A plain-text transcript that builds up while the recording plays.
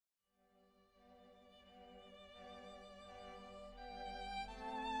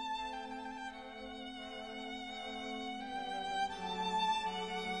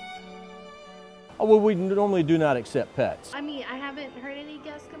Oh, well, we normally do not accept pets. I mean, I haven't heard any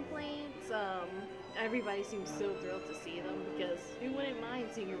guest complaints. Everybody seems so thrilled to see them because who wouldn't mind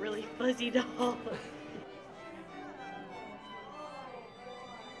seeing a really fuzzy dog?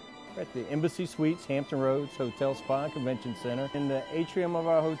 We're at the Embassy Suites, Hampton Roads Hotel, Spa and Convention Center. In the atrium of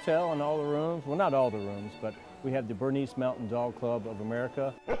our hotel and all the rooms, well, not all the rooms, but we have the Bernese Mountain Dog Club of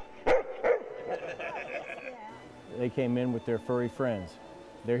America. They came in with their furry friends.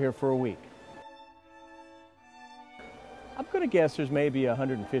 They're here for a week. I'm going to guess there's maybe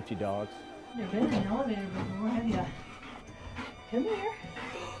 150 dogs. You've been in an elevator before, have you? Come here.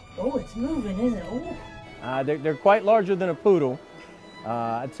 Oh, it's moving, isn't it? Oh. They're quite larger than a poodle.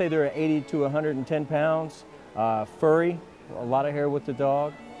 I'd say they're 80 to 110 pounds. Furry, a lot of hair with the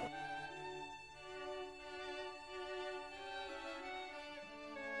dog.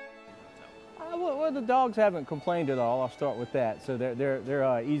 Well, the dogs haven't complained at all. I'll start with that. So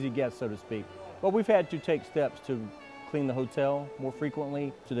they're easy guests, so to speak. But we've had to take steps to clean the hotel more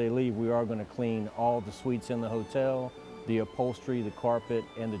frequently. So they leave, we are going to clean all the suites in the hotel, the upholstery, the carpet,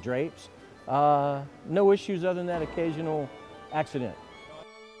 and the drapes. No issues other than that occasional accident.